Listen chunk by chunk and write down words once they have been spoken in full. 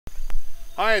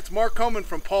Hi, it's Mark Homan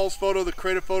from Paul's Photo, the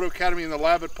Creative Photo Academy, and the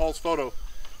lab at Paul's Photo.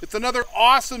 It's another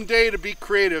awesome day to be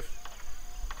creative.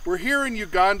 We're here in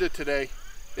Uganda today,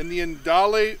 in the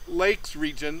Ndale Lakes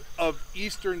region of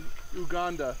eastern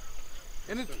Uganda,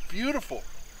 and it's beautiful.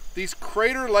 These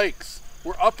crater lakes,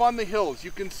 we're up on the hills.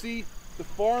 You can see the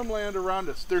farmland around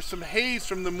us. There's some haze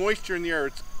from the moisture in the air.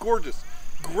 It's gorgeous.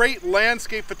 Great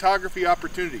landscape photography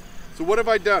opportunity. So what have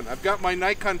I done? I've got my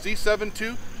Nikon Z7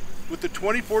 II with the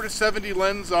 24-70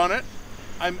 lens on it.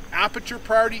 I'm aperture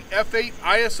priority f8.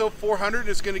 ISO 400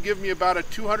 is going to give me about a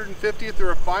 250th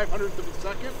or a 500th of a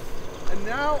second. And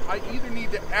now I either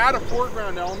need to add a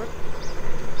foreground element,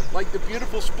 like the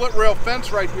beautiful split rail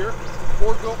fence right here,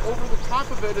 or go over the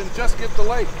top of it and just get the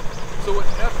lake. So with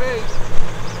f8,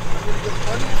 I'm going to get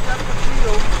plenty of depth of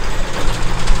field.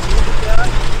 Look at that.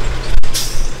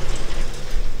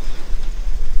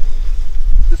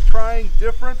 Just trying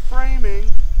different framing.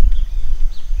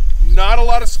 Not a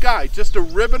lot of sky, just a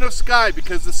ribbon of sky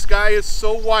because the sky is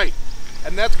so white.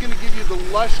 And that's going to give you the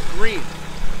lush green.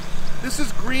 This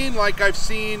is green like I've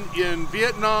seen in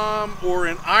Vietnam or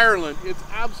in Ireland. It's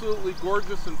absolutely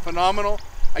gorgeous and phenomenal.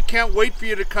 I can't wait for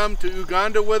you to come to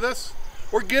Uganda with us,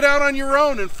 or get out on your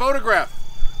own and photograph.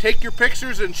 Take your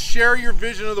pictures and share your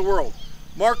vision of the world.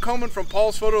 Mark Homan from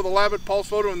Paul's Photo, the lab at Paul's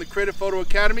Photo, and the Creative Photo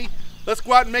Academy. Let's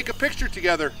go out and make a picture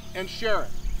together and share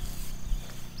it.